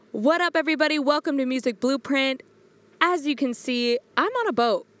What up, everybody? Welcome to Music Blueprint. As you can see, I'm on a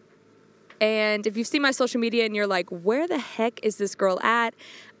boat. And if you've seen my social media and you're like, where the heck is this girl at?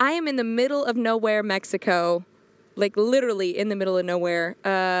 I am in the middle of nowhere, Mexico. Like, literally in the middle of nowhere.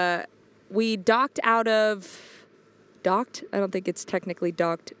 We docked? I don't think it's technically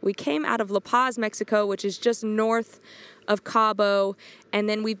docked. We came out of La Paz, Mexico, which is just north of Cabo, and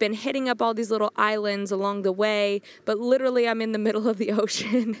then we've been hitting up all these little islands along the way, but literally I'm in the middle of the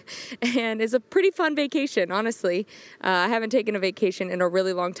ocean, and it's a pretty fun vacation, honestly. I haven't taken a vacation in a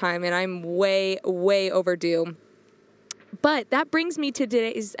really long time, and I'm way, way overdue. But that brings me to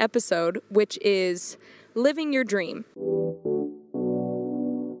today's episode, which is living your dream.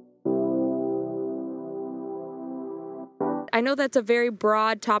 I know that's a very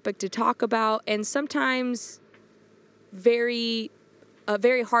broad topic to talk about, and sometimes a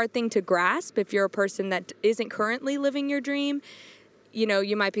very hard thing to grasp if you're a person that isn't currently living your dream. You know,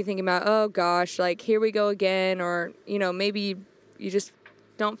 you might be thinking about, oh gosh, like here we go again, or, you know, maybe you just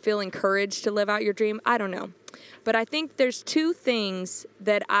don't feel encouraged to live out your dream. I don't know. But I think there's two things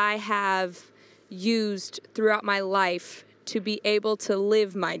that I have used throughout my life to be able to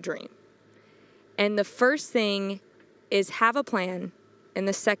live my dream. And the first thing is have a plan, and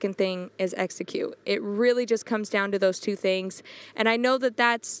the second thing is execute. It really just comes down to those two things. And I know that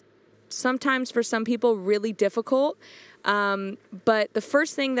that's sometimes for some people really difficult. But the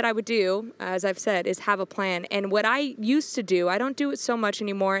first thing that I would do, as I've said, is have a plan. And what I used to do, I don't do it so much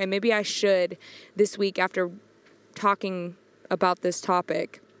anymore, and maybe I should this week after talking about this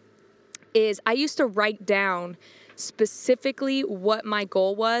topic, is I used to write down specifically what my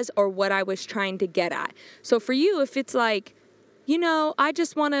goal was or what I was trying to get at. So for you, if it's like, you know, I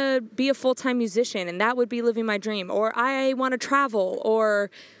just want to be a full-time musician and that would be living my dream, or I want to travel,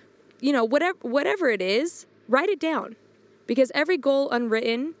 or, you know, whatever it is, write it down, because every goal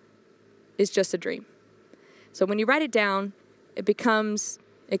unwritten is just a dream. So when you write it down, it comes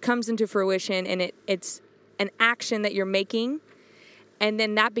into fruition, and it's an action that you're making, and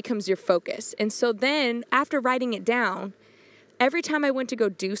then that becomes your focus. And so then after writing it down, every time I went to go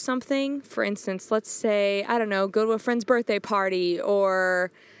do something, for instance, let's say, I don't know, go to a friend's birthday party,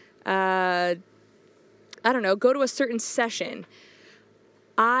 or, I don't know, go to a certain session,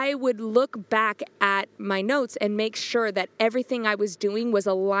 I would look back at my notes and make sure that everything I was doing was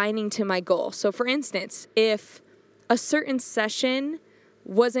aligning to my goal. So for instance, if a certain session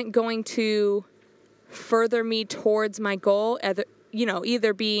wasn't going to further me towards my goal,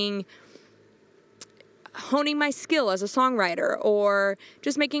 either being honing my skill as a songwriter, or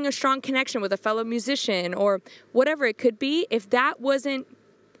just making a strong connection with a fellow musician, or whatever it could be, if that wasn't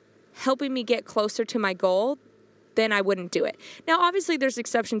helping me get closer to my goal, then I wouldn't do it. Now, obviously, there's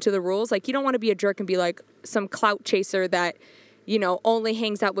exception to the rules. Like, you don't want to be a jerk and be like some clout chaser that, you know, only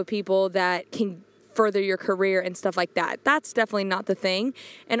hangs out with people that can further your career and stuff like that. That's definitely not the thing.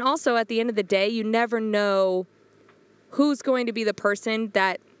 And also, at the end of the day, you never know who's going to be the person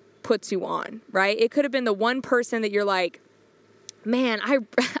that puts you on, right? It could have been the one person that you're like, man,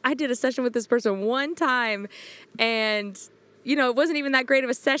 I did a session with this person one time, and, you know, it wasn't even that great of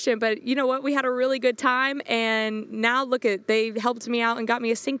a session, but you know what? We had a really good time, and now look at, they helped me out and got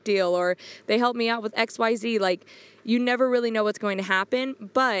me a sync deal, or they helped me out with XYZ. Like, you never really know what's going to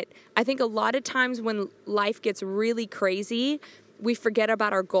happen. But I think a lot of times when life gets really crazy, we forget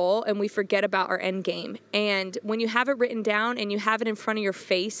about our goal and we forget about our end game. And when you have it written down and you have it in front of your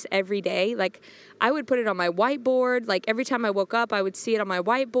face every day, like I would put it on my whiteboard. Like every time I woke up, I would see it on my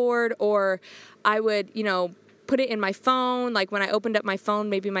whiteboard, or I would, you know, put it in my phone. Like when I opened up my phone,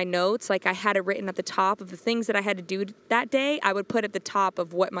 maybe my notes, like I had it written at the top of the things that I had to do that day. I would put at the top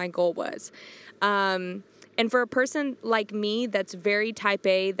of what my goal was. And for a person like me that's very type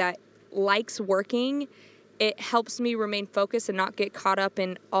A, that likes working, it helps me remain focused and not get caught up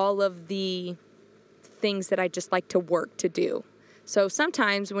in all of the things that I just like to work to do. So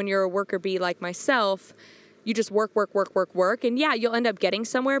sometimes when you're a worker bee like myself, you just work. And yeah, you'll end up getting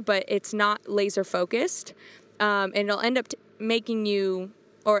somewhere, but it's not laser focused. And it'll end up making you,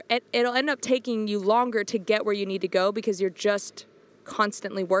 or it'll end up taking you longer to get where you need to go, because you're just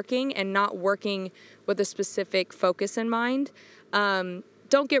constantly working and not working with a specific focus in mind.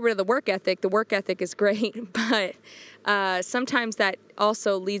 Don't get rid of the work ethic. The work ethic is great, but sometimes that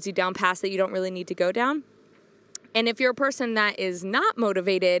also leads you down paths that you don't really need to go down. And if you're a person that is not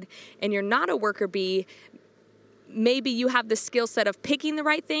motivated and you're not a worker bee, maybe you have the skill set of picking the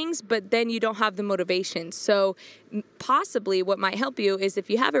right things, but then you don't have the motivation. So possibly what might help you is if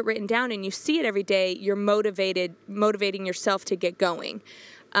you have it written down and you see it every day, you're motivating yourself to get going.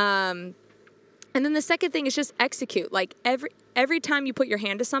 And then the second thing is just execute. Like every time you put your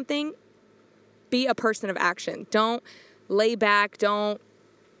hand to something, be a person of action. Don't lay back. Don't,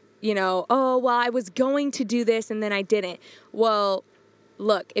 oh, well, I was going to do this and then I didn't. Well,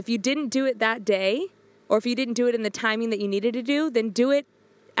 look, if you didn't do it that day, or if you didn't do it in the timing that you needed to do, then do it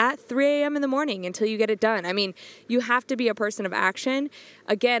at 3 a.m. in the morning until you get it done. I mean, you have to be a person of action.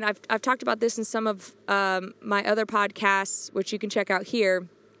 Again, I've talked about this in some of my other podcasts, which you can check out here.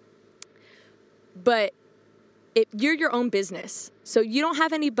 But you're your own business. So you don't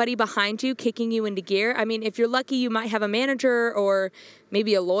have anybody behind you kicking you into gear. I mean, if you're lucky, you might have a manager or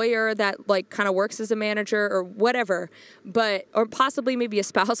maybe a lawyer that like kind of works as a manager or whatever, or possibly maybe a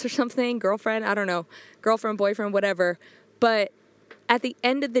spouse or something, girlfriend, I don't know, girlfriend, boyfriend, whatever. But at the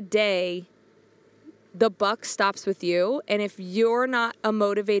end of the day, the buck stops with you. And if you're not a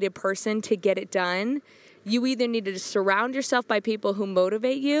motivated person to get it done, you either need to surround yourself by people who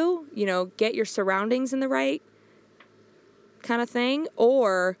motivate you, get your surroundings in the right kind of thing,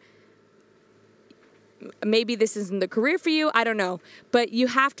 or maybe this isn't the career for you, I don't know. But you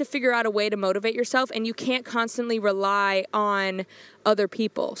have to figure out a way to motivate yourself, and you can't constantly rely on other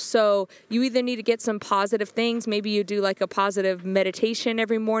people. So you either need to get some positive things. Maybe you do like a positive meditation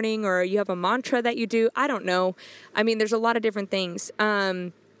every morning, or you have a mantra that you do. I don't know. I mean, there's a lot of different things.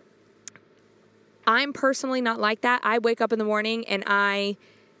 I'm personally not like that. I wake up in the morning and I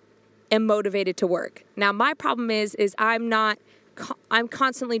am motivated to work. Now, my problem is I'm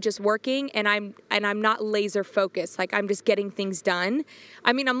constantly just working and I'm not laser focused. Like I'm just getting things done.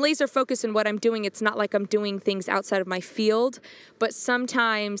 I mean, I'm laser focused in what I'm doing. It's not like I'm doing things outside of my field, but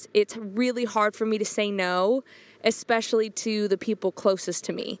sometimes it's really hard for me to say no, especially to the people closest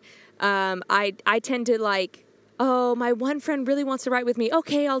to me. I tend to like, oh, my one friend really wants to write with me.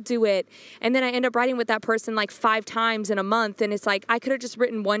 Okay, I'll do it. And then I end up writing with that person like 5 times in a month. And it's like, I could have just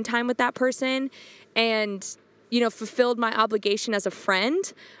written one time with that person and, fulfilled my obligation as a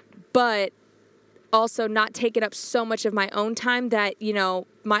friend, but also not taken up so much of my own time that,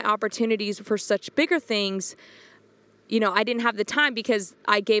 my opportunities for such bigger things, I didn't have the time because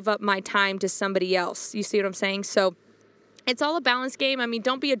I gave up my time to somebody else. You see what I'm saying? So it's all a balance game. I mean,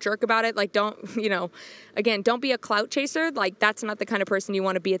 don't be a jerk about it. Like, don't be a clout chaser. Like, that's not the kind of person you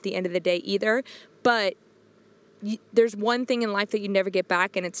want to be at the end of the day either. But there's one thing in life that you never get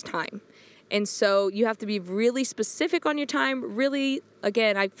back, and it's time. And so you have to be really specific on your time. Really,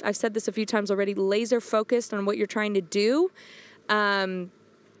 again, I've said this a few times already, laser focused on what you're trying to do. And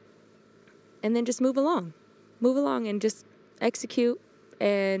then just move along and just execute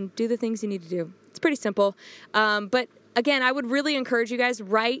and do the things you need to do. It's pretty simple. But again, I would really encourage you guys,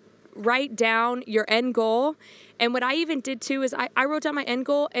 write down your end goal. And what I even did too is I wrote down my end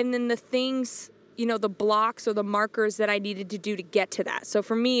goal and then the things, the blocks or the markers that I needed to do to get to that. So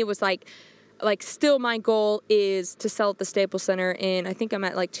for me, it was like still my goal is to sell at the Staples Center in, I think I'm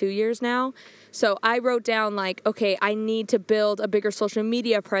at like 2 years now. So I wrote down like, okay, I need to build a bigger social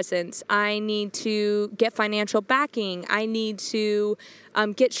media presence. I need to get financial backing. I need to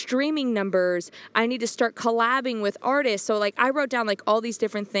get streaming numbers. I need to start collabing with artists. So like I wrote down like all these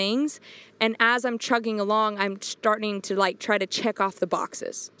different things. And as I'm chugging along, I'm starting to like try to check off the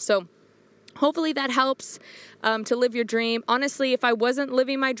boxes. So hopefully that helps to live your dream. Honestly, if I wasn't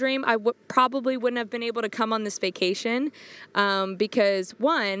living my dream, I probably wouldn't have been able to come on this vacation because,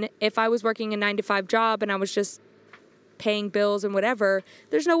 one, if I was working a 9-to-5 job and I was just paying bills and whatever,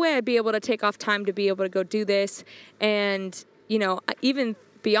 there's no way I'd be able to take off time to be able to go do this. And, even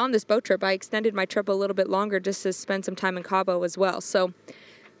beyond this boat trip, I extended my trip a little bit longer just to spend some time in Cabo as well. So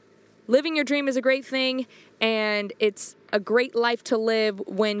living your dream is a great thing, and it's a great life to live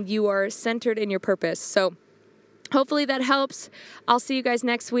when you are centered in your purpose. So hopefully that helps. I'll see you guys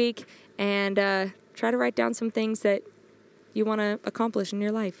next week, and try to write down some things that you want to accomplish in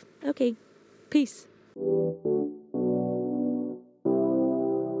your life. Okay, peace.